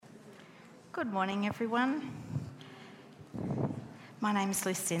Good morning, everyone. My name's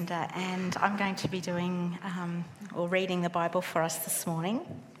Lucinda, and I'm going to be doing or reading the Bible for us this morning.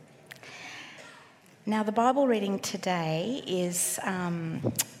 Now, the Bible reading today is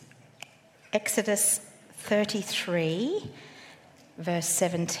Exodus 33, verse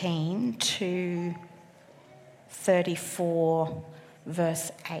 17 to 34,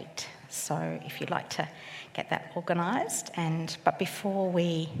 verse 8. So, if you'd like to get that organised, but before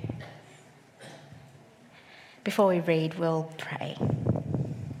we read, we'll pray.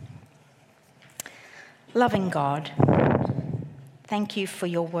 Loving God, thank you for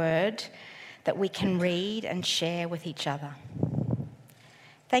your word that we can read and share with each other.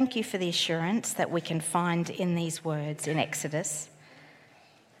 Thank you for the assurance that we can find in these words in Exodus,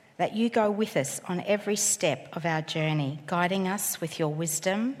 that you go with us on every step of our journey, guiding us with your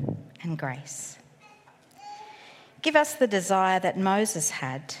wisdom and grace. Give us the desire that Moses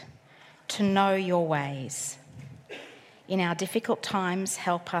had to know your ways. In our difficult times,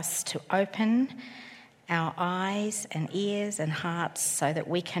 help us to open our eyes and ears and hearts so that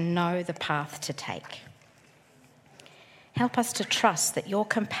we can know the path to take. Help us to trust that your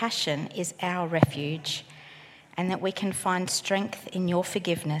compassion is our refuge and that we can find strength in your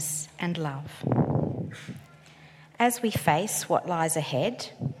forgiveness and love. As we face what lies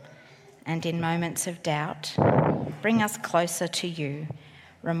ahead and in moments of doubt, bring us closer to you,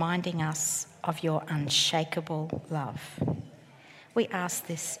 reminding us of your unshakable love. We ask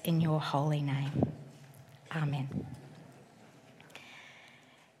this in your holy name. Amen.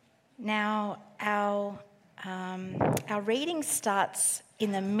 Now, our reading starts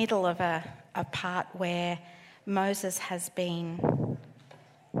in the middle of a part where Moses has been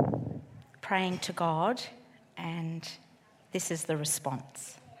praying to God, and this is the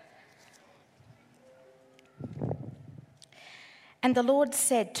response. And the Lord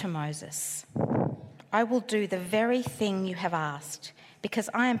said to Moses, I will do the very thing you have asked, because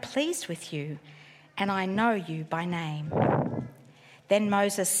I am pleased with you, and I know you by name. Then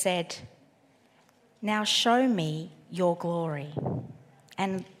Moses said, now show me your glory.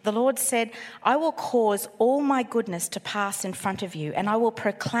 And the Lord said, I will cause all my goodness to pass in front of you, and I will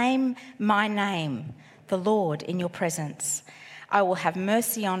proclaim my name, the Lord, in your presence. I will have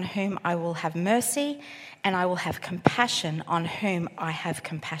mercy on whom I will have mercy, and I will have compassion on whom I have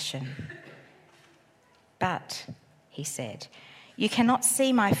compassion. But, he said, you cannot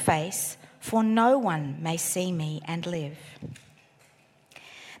see my face, for no one may see me and live.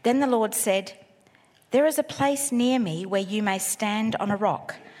 Then the Lord said, there is a place near me where you may stand on a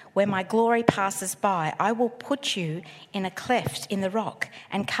rock. Where my glory passes by, I will put you in a cleft in the rock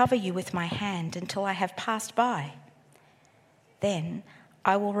and cover you with my hand until I have passed by. Then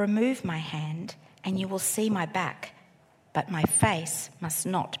I will remove my hand and you will see my back, but my face must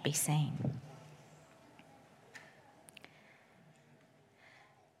not be seen.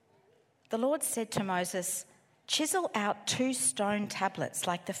 The Lord said to Moses, chisel out 2 stone tablets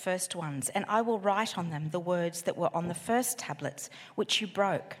like the first ones, and I will write on them the words that were on the first tablets, which you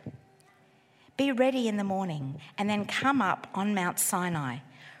broke. Be ready in the morning, and then come up on Mount Sinai.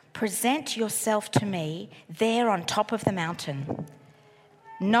 Present yourself to me there on top of the mountain.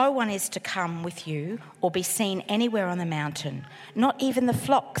 No one is to come with you or be seen anywhere on the mountain. Not even the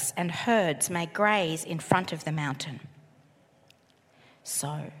flocks and herds may graze in front of the mountain.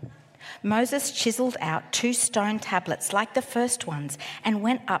 So Moses chiselled out 2 stone tablets like the first ones and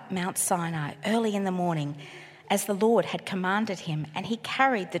went up Mount Sinai early in the morning as the Lord had commanded him, and he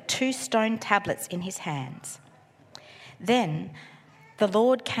carried the 2 stone tablets in his hands. Then the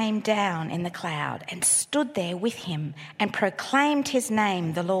Lord came down in the cloud and stood there with him and proclaimed his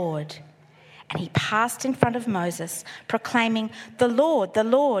name, the Lord. And he passed in front of Moses, proclaiming, the Lord,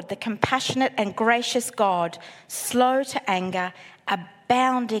 the compassionate and gracious God, slow to anger,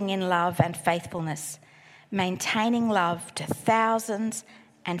 abounding in love and faithfulness, maintaining love to thousands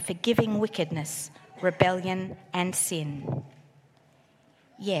and forgiving wickedness, rebellion and sin.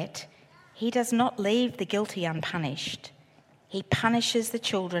 Yet he does not leave the guilty unpunished. He punishes the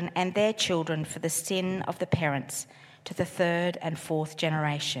children and their children for the sin of the parents to the 3rd and 4th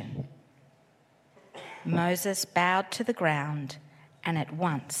generation. Moses bowed to the ground and at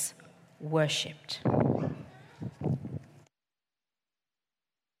once worshipped.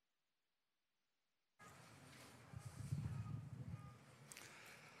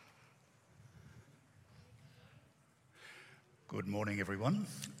 Good morning, everyone.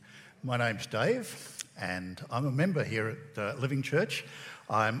 My name's Dave, and I'm a member here at Living Church.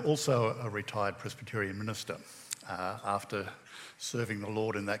 I'm also a retired Presbyterian minister after serving the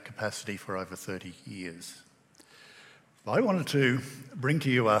Lord in that capacity for over 30 years. I wanted to bring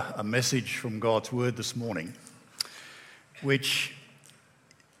to you a message from God's Word this morning, which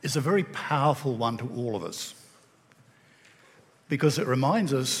is a very powerful one to all of us, because it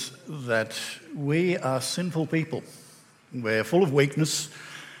reminds us that we are sinful people. We're full of weakness,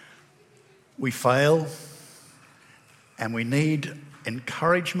 we fail, and we need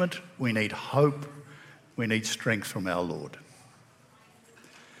encouragement, we need hope, we need strength from our Lord.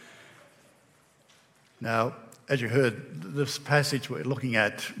 Now, as you heard, this passage we're looking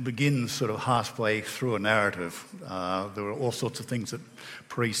at begins sort of halfway through a narrative. There were all sorts of things that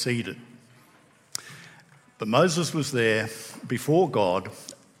preceded. But Moses was there before God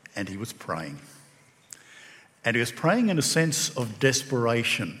and he was praying. And he was praying in a sense of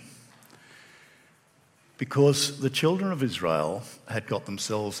desperation because the children of Israel had got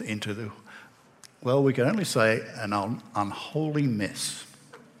themselves into we can only say an unholy mess.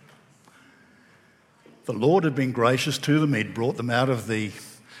 The Lord had been gracious to them. He'd brought them out of the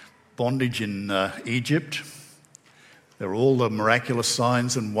bondage in Egypt. There were all the miraculous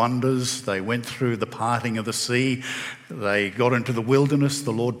signs and wonders. They went through the parting of the sea. They got into the wilderness.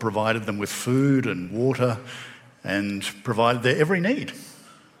 The Lord provided them with food and water and provided their every need.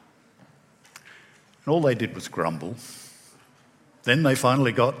 And all they did was grumble. Then they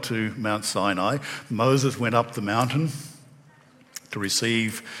finally got to Mount Sinai. Moses went up the mountain to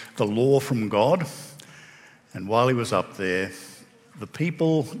receive the law from God. And while he was up there, the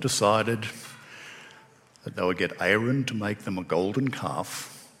people decided that they would get Aaron to make them a golden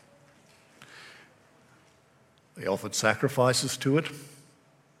calf. They offered sacrifices to it.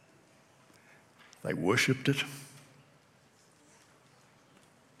 They worshipped it.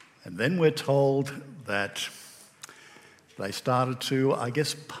 And then we're told that they started to,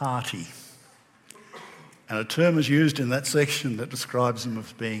 party. And a term is used in that section that describes them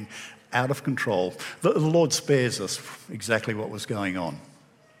as being out of control. The Lord spares us exactly what was going on.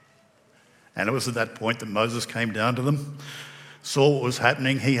 And it was at that point that Moses came down to them, saw what was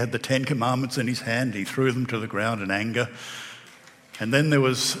happening. He had the 10 Commandments in his hand. He threw them to the ground in anger. And then there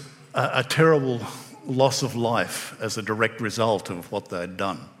was a terrible loss of life as a direct result of what they had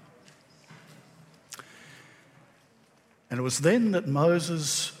done. And it was then that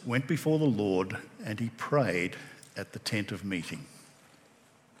Moses went before the Lord and he prayed at the tent of meeting.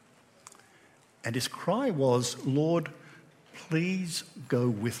 And his cry was, "Lord, please go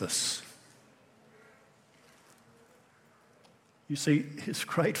with us." You see, his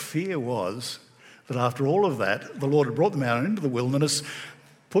great fear was that after all of that, the Lord had brought them out into the wilderness,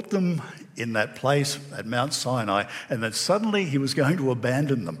 put them in that place at Mount Sinai, and that suddenly he was going to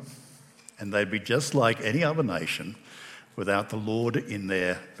abandon them. And they'd be just like any other nation without the Lord in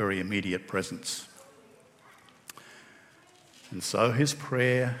their very immediate presence. And so his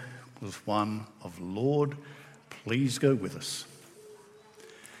prayer was one of, "Lord, please go with us."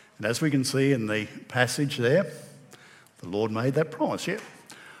 And as we can see in the passage there, the Lord made that promise. Yeah,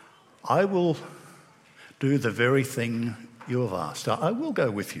 I will do the very thing you have asked. I will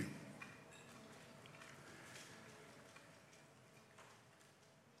go with you.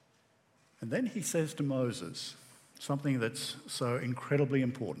 And then he says to Moses something that's so incredibly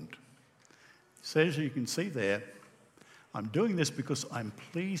important. He says, you can see there, "I'm doing this because I'm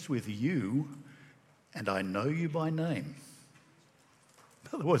pleased with you and I know you by name." In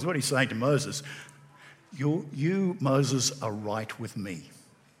other words, what he's saying to Moses, you, Moses, are right with me.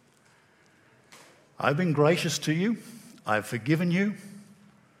 I've been gracious to you. I've forgiven you.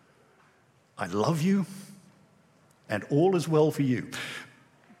 I love you. And all is well for you.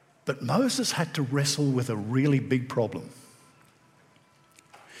 But Moses had to wrestle with a really big problem.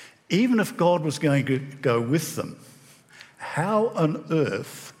 Even if God was going to go with them, how on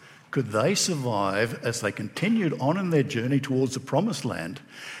earth could they survive as they continued on in their journey towards the promised land?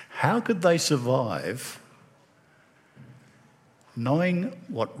 How could they survive knowing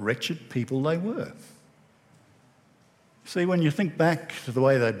what wretched people they were? See, when you think back to the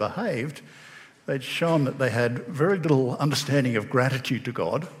way they behaved, they'd shown that they had very little understanding of gratitude to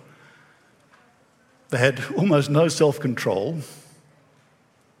God. They had almost no self-control.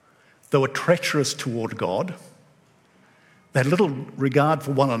 They were treacherous toward God. They had little regard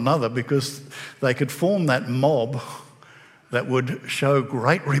for one another because they could form that mob that would show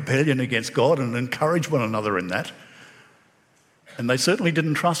great rebellion against God and encourage one another in that. And they certainly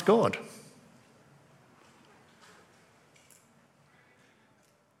didn't trust God.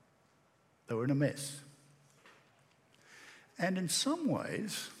 They were in a mess. And in some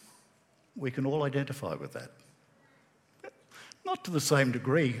ways, we can all identify with that. Not to the same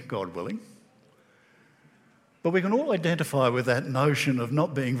degree, God willing, but we can all identify with that notion of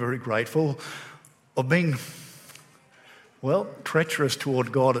not being very grateful, of being Well, treacherous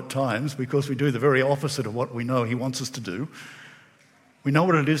toward God at times because we do the very opposite of what we know he wants us to do. We know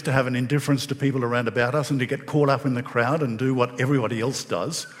what it is to have an indifference to people around about us and to get caught up in the crowd and do what everybody else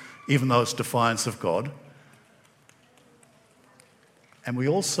does, even though it's defiance of God. And we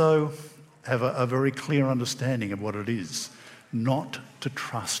also have a very clear understanding of what it is not to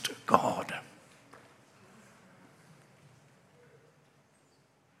trust God.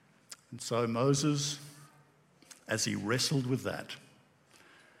 And so Moses, as he wrestled with that,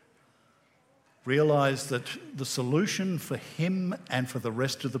 realized that the solution for him and for the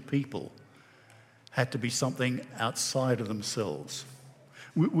rest of the people had to be something outside of themselves.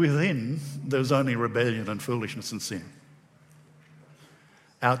 Within, there was only rebellion and foolishness and sin.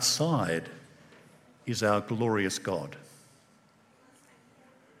 Outside is our glorious God.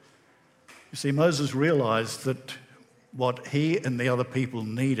 You see, Moses realized that what he and the other people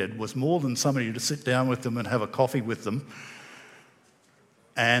needed was more than somebody to sit down with them and have a coffee with them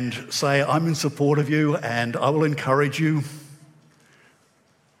and say, I'm in support of you and I will encourage you,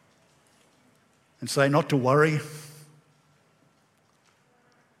 and say not to worry.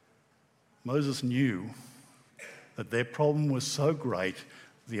 Moses knew that their problem was so great,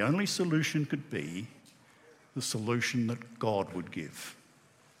 the only solution could be the solution that God would give.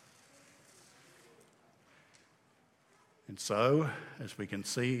 And so, as we can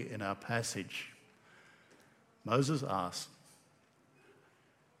see in our passage, Moses asked,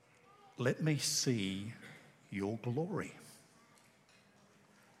 let me see your glory.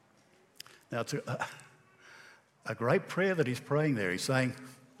 Now, it's a great prayer that he's praying there. He's saying,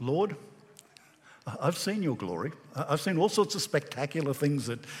 Lord, I've seen your glory. I've seen all sorts of spectacular things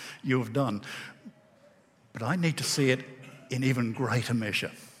that you have done, but I need to see it in even greater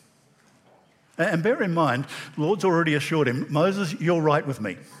measure. And bear in mind, the Lord's already assured him, Moses, you're right with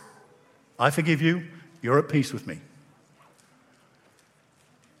me. I forgive you. You're at peace with me.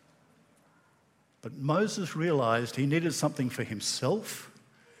 But Moses realized he needed something for himself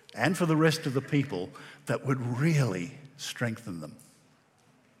and for the rest of the people that would really strengthen them.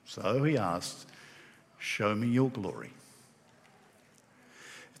 So he asked, show me your glory.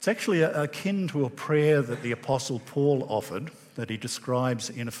 It's actually akin to a prayer that the Apostle Paul offered that he describes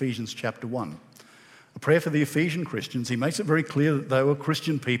in Ephesians chapter 1. A prayer for the Ephesian Christians. He makes it very clear that they were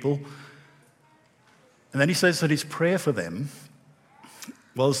Christian people. And then he says that his prayer for them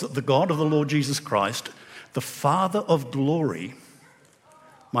was that the God of the Lord Jesus Christ, the Father of glory,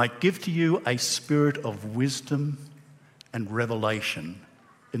 might give to you a spirit of wisdom and revelation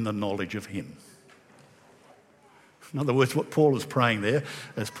in the knowledge of him. In other words, what Paul is praying there,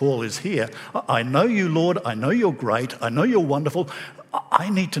 as Paul is here, I know you, Lord, I know you're great, I know you're wonderful, I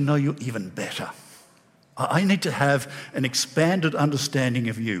need to know you even better. I need to have an expanded understanding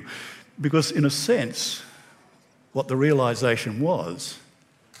of you. Because in a sense, what the realization was,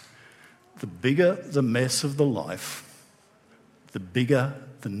 the bigger the mess of the life, the bigger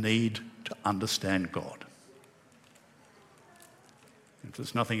the need to understand God. If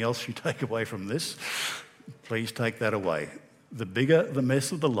there's nothing else you take away from this, please take that away. The bigger the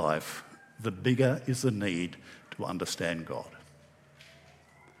mess of the life, the bigger is the need to understand God.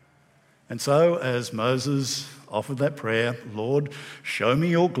 And so, as Moses offered that prayer, Lord, show me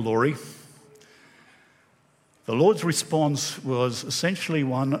your glory, the Lord's response was essentially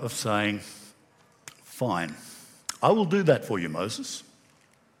one of saying, fine, I will do that for you, Moses.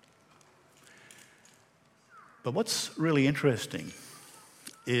 But what's really interesting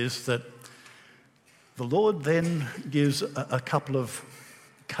is that the Lord then gives a couple of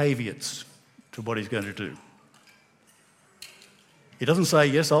caveats to what he's going to do. He doesn't say,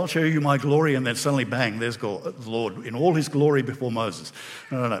 yes, I'll show you my glory, and then suddenly, bang, there's God, the Lord in all his glory before Moses.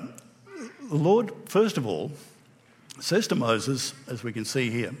 No. The Lord, first of all, says to Moses, as we can see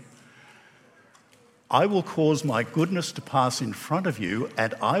here, I will cause my goodness to pass in front of you,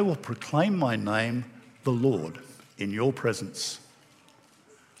 and I will proclaim my name, the Lord, in your presence.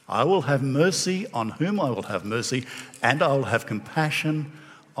 I will have mercy on whom I will have mercy, and I will have compassion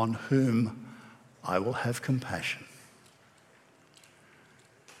on whom I will have compassion.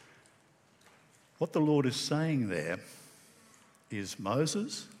 What the Lord is saying there is,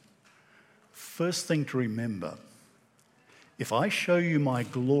 Moses, first thing to remember, if I show you my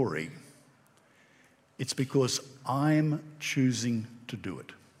glory, it's because I'm choosing to do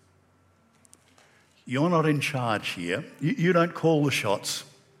it. You're not in charge here. You don't call the shots.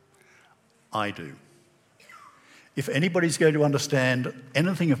 I do. If anybody's going to understand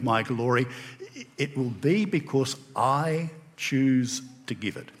anything of my glory, it will be because I choose to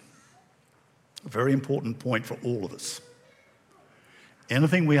give it. A very important point for all of us.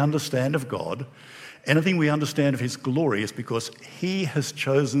 Anything we understand of God, Anything we understand of his glory is because he has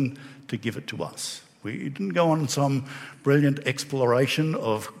chosen to give it to us. We didn't go on some brilliant exploration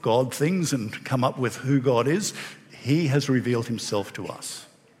of God things and come up with who God is. He has revealed himself to us.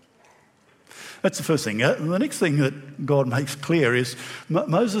 That's the first thing. The next thing that God makes clear is,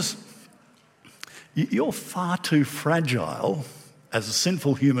 Moses, you're far too fragile as a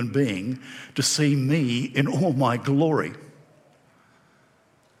sinful human being to see me in all my glory.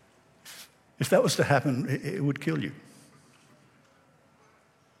 If that was to happen, it would kill you.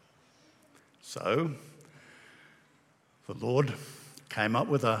 So the Lord came up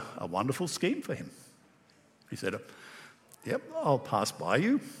with a wonderful scheme for him. He said, yep, I'll pass by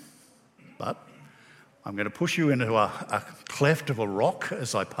you, but I'm going to push you into a cleft of a rock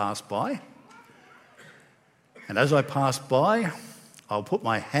as I pass by. And as I pass by, I'll put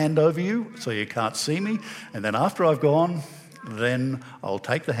my hand over you so you can't see me. And then after I've gone, then I'll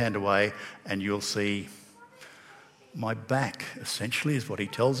take the hand away and you'll see my back, essentially, is what he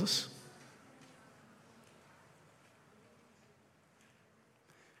tells us.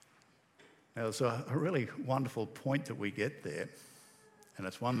 Now, there's a really wonderful point that we get there, and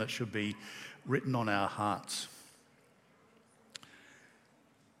it's one that should be written on our hearts.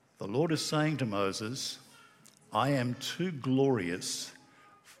 The Lord is saying to Moses, I am too glorious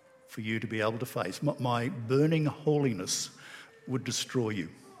for you to be able to face. My burning holiness would destroy you.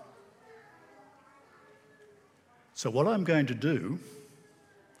 So what I'm going to do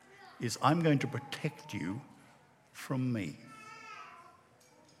is I'm going to protect you from me.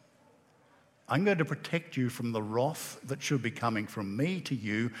 I'm going to protect you from the wrath that should be coming from me to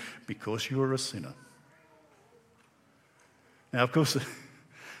you because you are a sinner. Now, of course,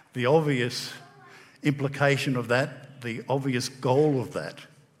 the obvious implication of that, the obvious goal of that,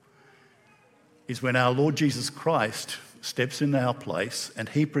 is when our Lord Jesus Christ steps in our place and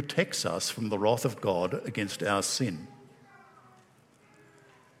he protects us from the wrath of God against our sin.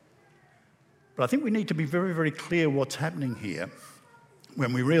 But I think we need to be very, very clear what's happening here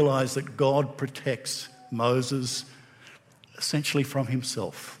when we realise that God protects Moses essentially from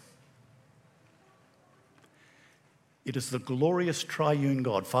himself. It is the glorious triune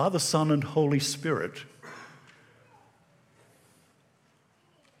God, Father, Son, and Holy Spirit,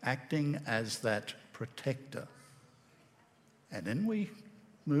 acting as that protector. And then we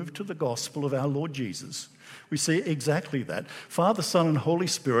move to the gospel of our Lord Jesus. We see exactly that. Father, Son, and Holy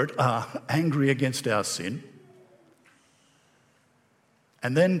Spirit are angry against our sin.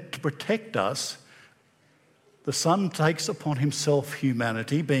 And then to protect us, the Son takes upon himself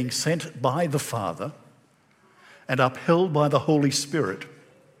humanity, being sent by the Father and upheld by the Holy Spirit.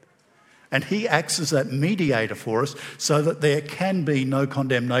 And he acts as that mediator for us so that there can be no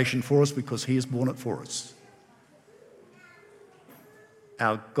condemnation for us because he has borne it for us.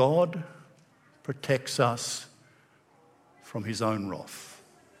 Our God protects us from his own wrath.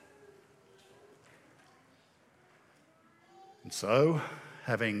 And so,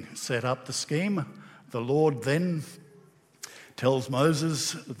 having set up the scheme, the Lord then tells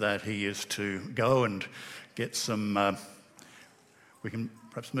Moses that he is to go and get some... we can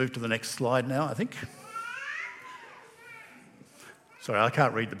perhaps move to the next slide now, I think. Sorry, I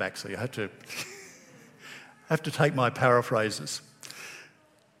can't read the back, so you have to take my paraphrases.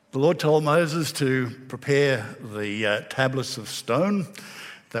 The Lord told Moses to prepare the tablets of stone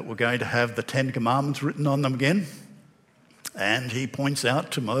that were going to have the 10 Commandments written on them again. And he points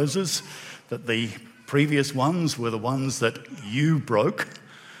out to Moses that the previous ones were the ones that you broke,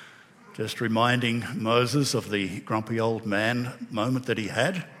 just reminding Moses of the grumpy old man moment that he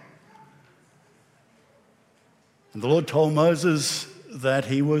had. And the Lord told Moses that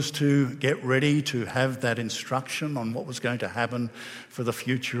he was to get ready to have that instruction on what was going to happen for the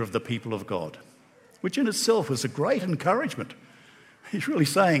future of the people of God, which in itself was a great encouragement. He's really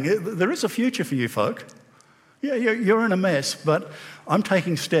saying, there is a future for you folk. Yeah, you're in a mess, but I'm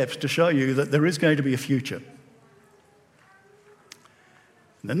taking steps to show you that there is going to be a future.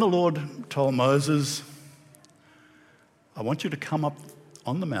 And then the Lord told Moses, I want you to come up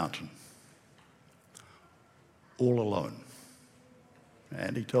on the mountain all alone.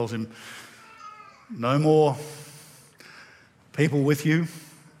 And he tells him, no more people with you,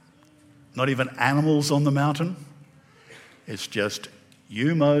 not even animals on the mountain. It's just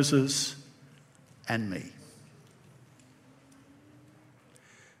you, Moses, and me.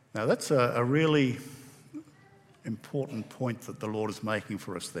 Now that's a really important point that the Lord is making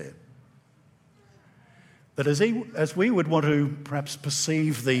for us there. That as we would want to perhaps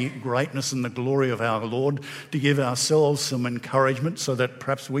perceive the greatness and the glory of our Lord, to give ourselves some encouragement so that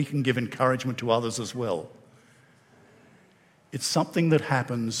perhaps we can give encouragement to others as well. It's something that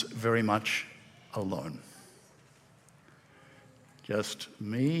happens very much alone. Just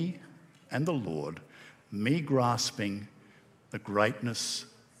me and the Lord, me grasping the greatness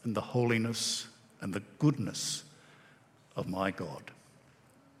and the holiness and the goodness of my God.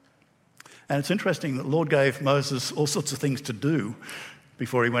 And it's interesting that the Lord gave Moses all sorts of things to do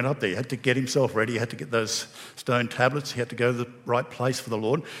before he went up there. He had to get himself ready. He had to get those stone tablets. He had to go to the right place for the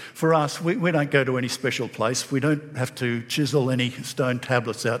Lord. For us, we don't go to any special place. We don't have to chisel any stone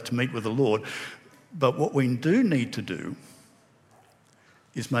tablets out to meet with the Lord. But what we do need to do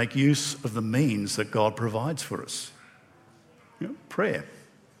is make use of the means that God provides for us. Prayer,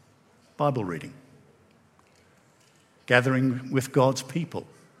 Bible reading, gathering with God's people.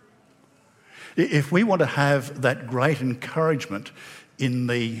 If we want to have that great encouragement in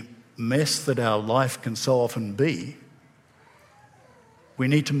the mess that our life can so often be, we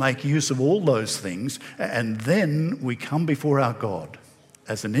need to make use of all those things, and then we come before our God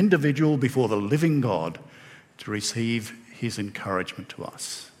as an individual before the living God to receive his encouragement to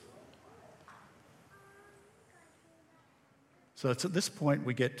us. So it's at this point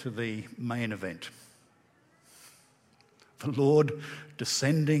we get to the main event. The Lord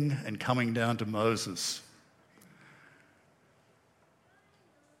descending and coming down to Moses.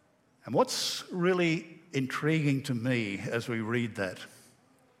 And what's really intriguing to me as we read that,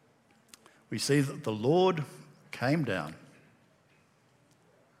 we see that the Lord came down.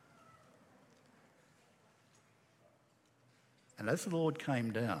 And as the Lord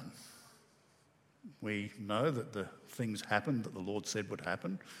came down, we know that the things happened that the Lord said would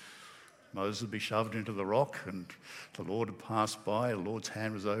happen. Moses would be shoved into the rock, and the Lord would pass by. The Lord's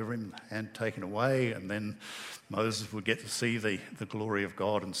hand was over him, hand taken away, and then Moses would get to see the glory of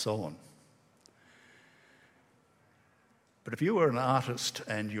God and so on. But if you were an artist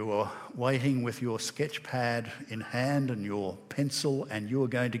and you were waiting with your sketch pad in hand and your pencil, and you were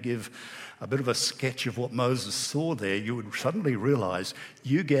going to give a bit of a sketch of what Moses saw there, you would suddenly realise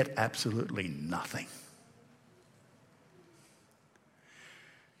you get absolutely nothing.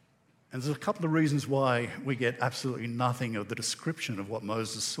 And there's a couple of reasons why we get absolutely nothing of the description of what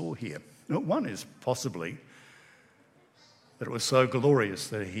Moses saw here. One is possibly that it was so glorious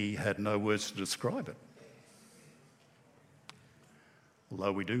that he had no words to describe it.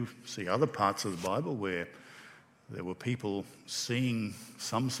 Although we do see other parts of the Bible where there were people seeing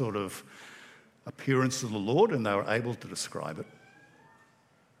some sort of appearance of the Lord and they were able to describe it.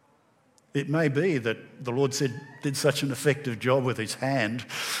 It may be that the Lord did such an effective job with his hand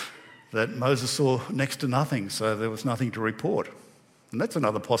that Moses saw next to nothing, so there was nothing to report. And that's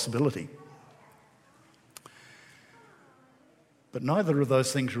another possibility. But neither of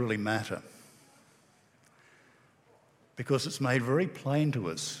those things really matter, because it's made very plain to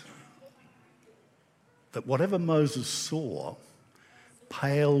us that whatever Moses saw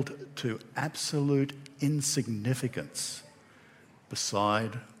paled to absolute insignificance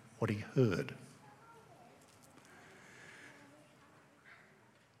beside what he heard.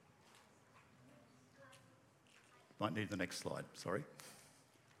 Might need the next slide, sorry.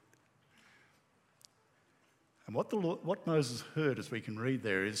 And what Moses heard, as we can read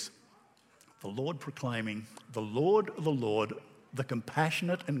there, is the Lord proclaiming, the Lord, the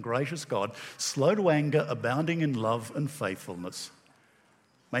compassionate and gracious God, slow to anger, abounding in love and faithfulness,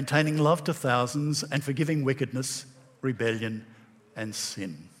 maintaining love to thousands and forgiving wickedness, rebellion and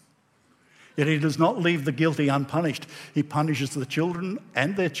sin. Yet he does not leave the guilty unpunished. He punishes the children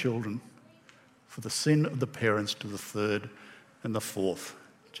and their children for the sin of the parents to the third and the fourth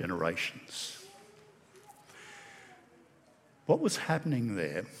generations. What was happening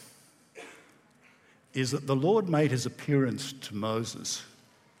there is that the Lord made his appearance to Moses,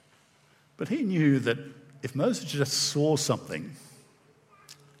 but he knew that if Moses just saw something,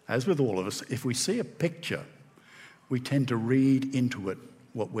 as with all of us, if we see a picture, we tend to read into it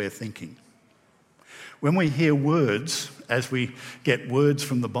what we're thinking. When we hear words, as we get words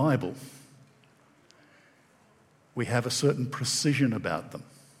from the Bible, we have a certain precision about them.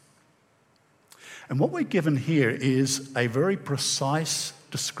 And what we're given here is a very precise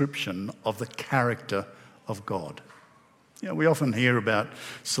description of the character of God. We often hear about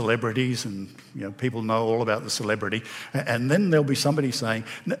celebrities and people know all about the celebrity, and then there'll be somebody saying,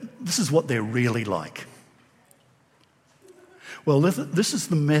 this is what they're really like. Well, this is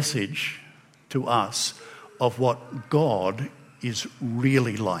the message to us of what God is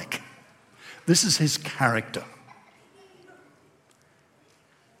really like. This is his character.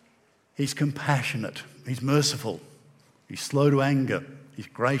 He's compassionate, he's merciful, he's slow to anger, he's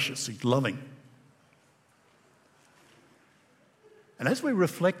gracious, he's loving. And as we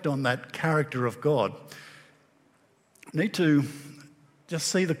reflect on that character of God, we need to just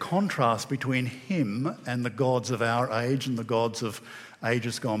see the contrast between him and the gods of our age and the gods of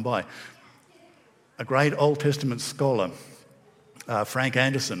ages gone by. A great Old Testament scholar, Frank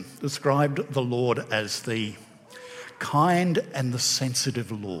Anderson, described the Lord as the kind and the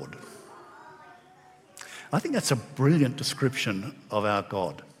sensitive Lord. I think that's a brilliant description of our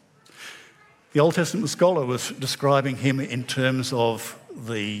God. The Old Testament scholar was describing him in terms of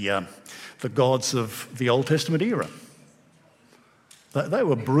the gods of the Old Testament era. They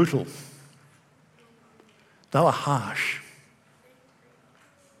were brutal. They were harsh.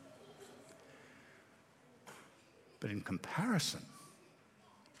 But in comparison,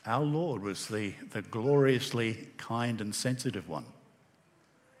 our Lord was the gloriously kind and sensitive one.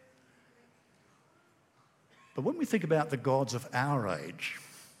 But when we think about the gods of our age,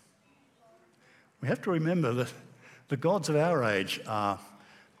 we have to remember that the gods of our age are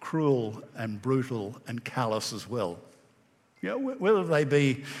cruel and brutal and callous as well. You know, whether they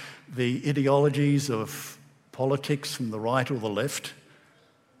be the ideologies of politics from the right or the left,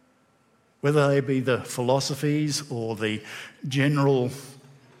 whether they be the philosophies or the general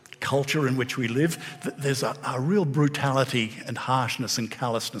culture in which we live, there's a real brutality and harshness and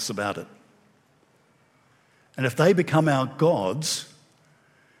callousness about it. And if they become our gods,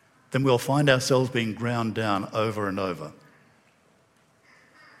 then we'll find ourselves being ground down over and over.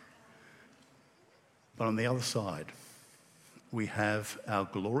 But on the other side, we have our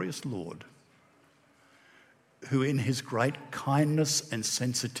glorious Lord, who in his great kindness and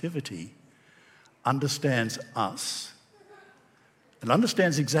sensitivity understands us and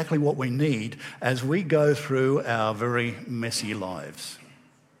understands exactly what we need as we go through our very messy lives.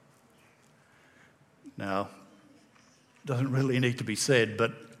 Now, it doesn't really need to be said,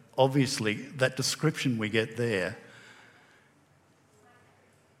 but obviously that description we get there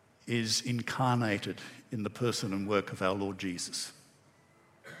is incarnated in the person and work of our Lord Jesus.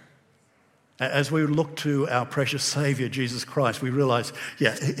 As we look to our precious Saviour, Jesus Christ, we realise,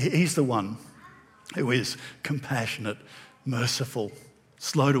 he's the one who is compassionate, merciful,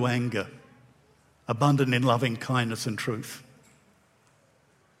 slow to anger, abundant in loving kindness and truth.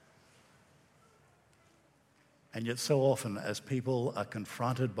 And yet so often as people are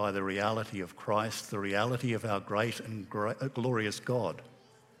confronted by the reality of Christ, the reality of our great and glorious God,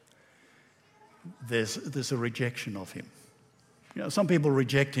 there's a rejection of him. You know, some people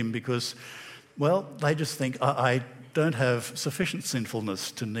reject him because, well, they just think, I don't have sufficient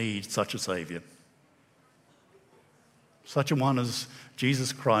sinfulness to need such a Saviour. Such a one as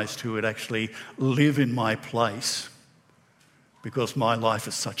Jesus Christ who would actually live in my place because my life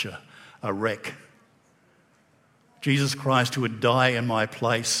is such a wreck. Jesus Christ who would die in my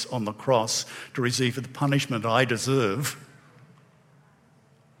place on the cross to receive the punishment I deserve.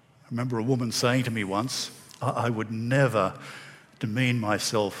 I remember a woman saying to me once, I would never demean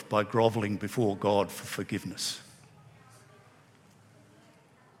myself by grovelling before God for forgiveness.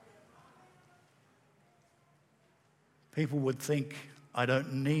 People would think I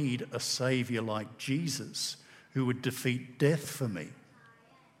don't need a Saviour like Jesus who would defeat death for me.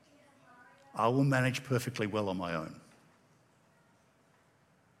 I will manage perfectly well on my own.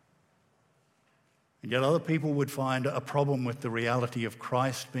 And yet other people would find a problem with the reality of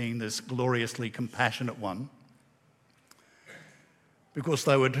Christ being this gloriously compassionate one, because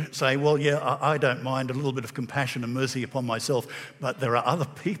they would say, well, I don't mind a little bit of compassion and mercy upon myself, but there are other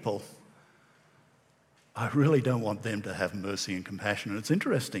people. I really don't want them to have mercy and compassion. And it's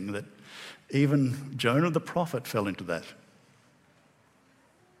interesting that even Jonah the prophet fell into that.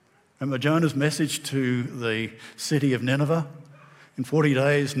 Remember Jonah's message to the city of Nineveh? In 40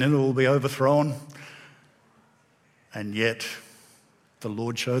 days, Nineveh will be overthrown. And yet, the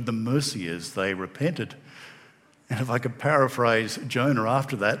Lord showed them mercy as they repented. And if I could paraphrase Jonah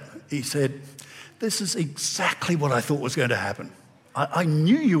after that, he said, this is exactly what I thought was going to happen. I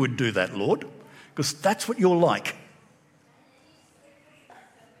knew you would do that, Lord, because that's what you're like.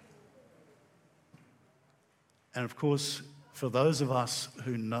 And of course, for those of us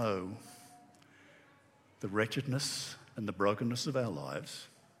who know the wretchedness and the brokenness of our lives,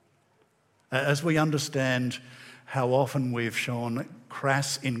 as we understand how often we've shown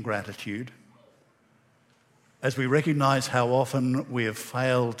crass ingratitude, as we recognise how often we have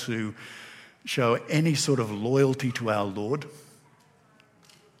failed to show any sort of loyalty to our Lord,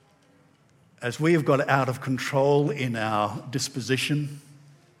 as we have got out of control in our disposition,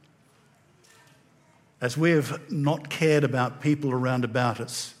 as we have not cared about people around about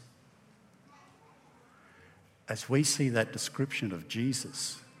us, as we see that description of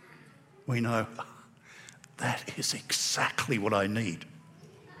Jesus, we know that is exactly what I need.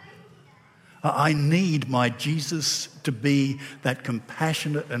 I need my Jesus to be that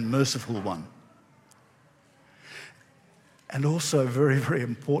compassionate and merciful one. And also, very, very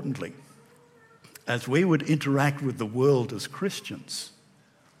importantly, as we would interact with the world as Christians,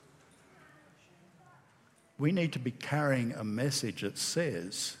 we need to be carrying a message that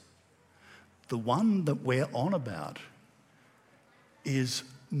says the one that we're on about is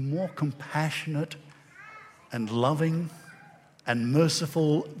more compassionate and loving and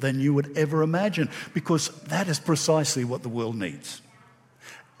merciful than you would ever imagine, because that is precisely what the world needs.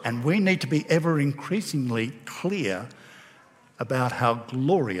 And we need to be ever increasingly clear about how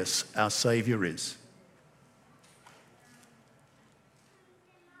glorious our Saviour is.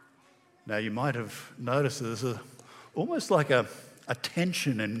 Now, you might have noticed there's almost like a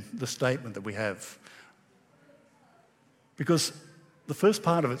tension in the statement that we have, because the first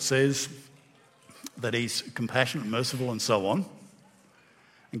part of it says that he's compassionate, merciful, and so on,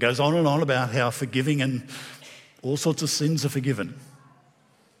 and goes on and on about how forgiving and all sorts of sins are forgiven.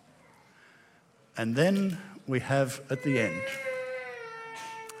 And then we have at the end,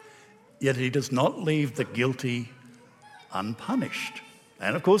 yet he does not leave the guilty unpunished.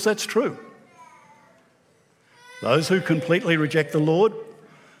 And of course that's true. Those who completely reject the Lord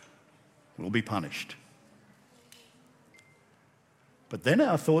will be punished. But then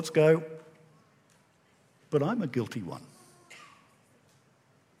our thoughts go, but I'm a guilty one.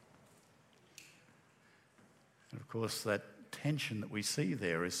 And of course that tension that we see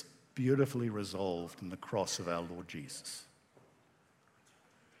there is beautifully resolved in the cross of our Lord Jesus,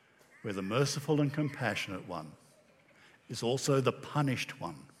 where the merciful and compassionate one is also the punished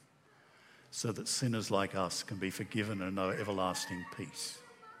one, so that sinners like us can be forgiven and know everlasting peace.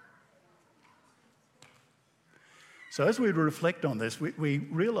 So as we reflect on this, we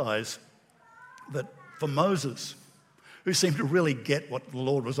realise that for Moses, who seemed to really get what the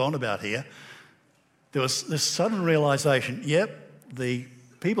Lord was on about here, there was this sudden realisation, the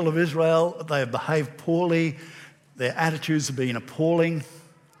people of Israel, they have behaved poorly, their attitudes have been appalling,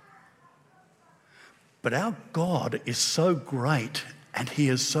 but our God is so great and he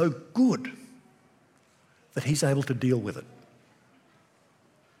is so good that he's able to deal with it.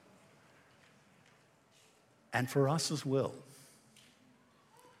 And for us as well.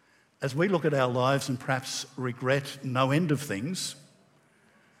 As we look at our lives and perhaps regret no end of things,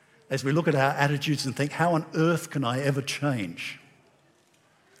 as we look at our attitudes and think, how on earth can I ever change?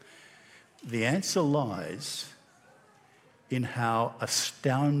 The answer lies in how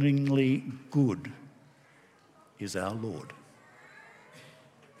astoundingly good is our Lord.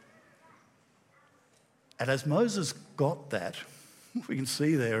 And as Moses got that, what we can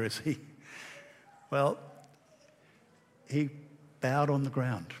see there is he bowed on the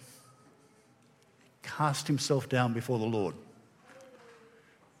ground, cast himself down before the Lord.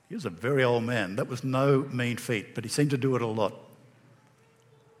 He was a very old man. That was no mean feat, but he seemed to do it a lot.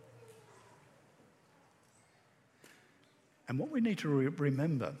 And what we need to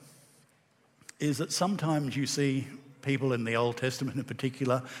remember is that sometimes you see people in the Old Testament in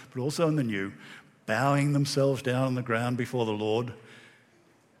particular, but also in the New, bowing themselves down on the ground before the Lord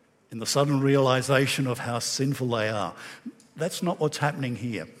in the sudden realisation of how sinful they are. That's not what's happening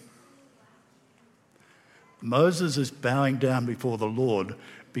here. Moses is bowing down before the Lord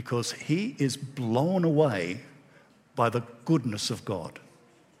because he is blown away by the goodness of God.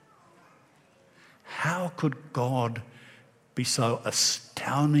 How could God be so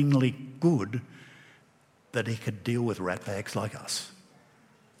astoundingly good that he could deal with ratbags like us?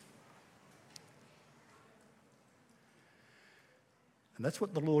 And that's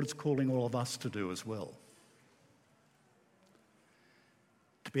what the Lord is calling all of us to do as well.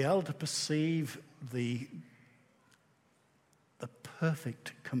 To be able to perceive the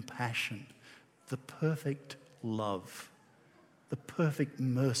perfect compassion, the perfect love, the perfect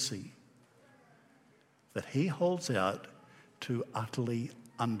mercy that he holds out to utterly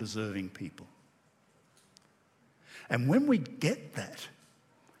undeserving people. And when we get that,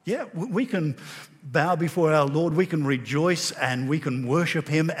 we can bow before our Lord, we can rejoice and we can worship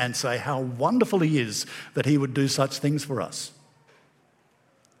him and say how wonderful he is that he would do such things for us.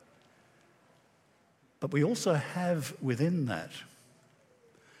 But we also have within that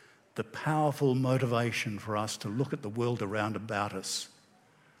the powerful motivation for us to look at the world around about us,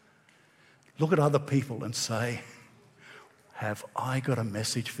 look at other people and say, have I got a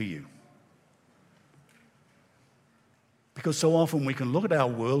message for you? Because so often we can look at our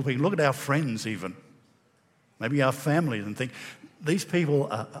world, we can look at our friends even, maybe our families, and think, these people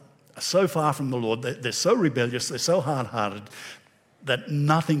are so far from the Lord, they're so rebellious, they're so hard-hearted, that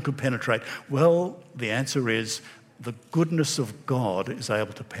nothing could penetrate. Well, the answer is the goodness of God is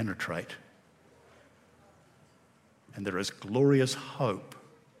able to penetrate And there is glorious hope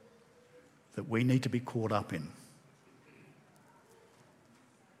that we need to be caught up in.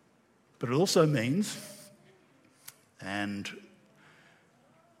 But it also means, and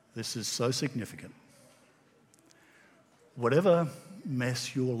this is so significant, whatever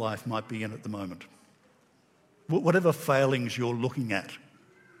mess your life might be in at the moment, whatever failings you're looking at,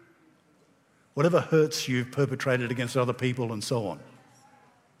 whatever hurts you've perpetrated against other people and so on,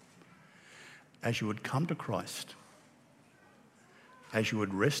 as you would come to Christ, as you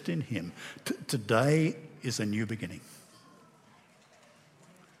would rest in him, today is a new beginning.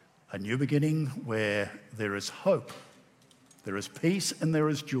 A new beginning where there is hope, there is peace, and there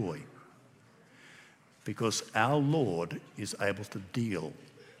is joy. Because our Lord is able to deal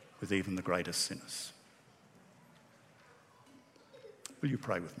with even the greatest sinners. Will you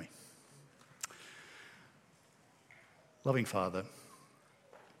pray with me? Loving Father,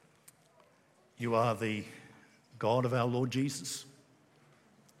 you are the God of our Lord Jesus.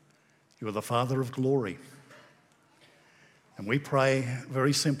 You are the Father of glory. And we pray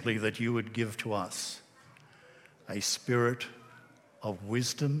very simply that you would give to us a spirit of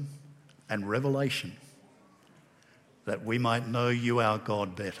wisdom and revelation, that we might know you, our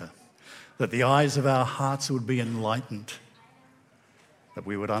God, better, that the eyes of our hearts would be enlightened, that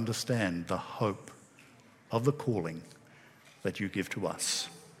we would understand the hope of the calling that you give to us.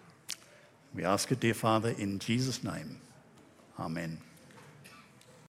 We ask it, dear Father, in Jesus' name. Amen.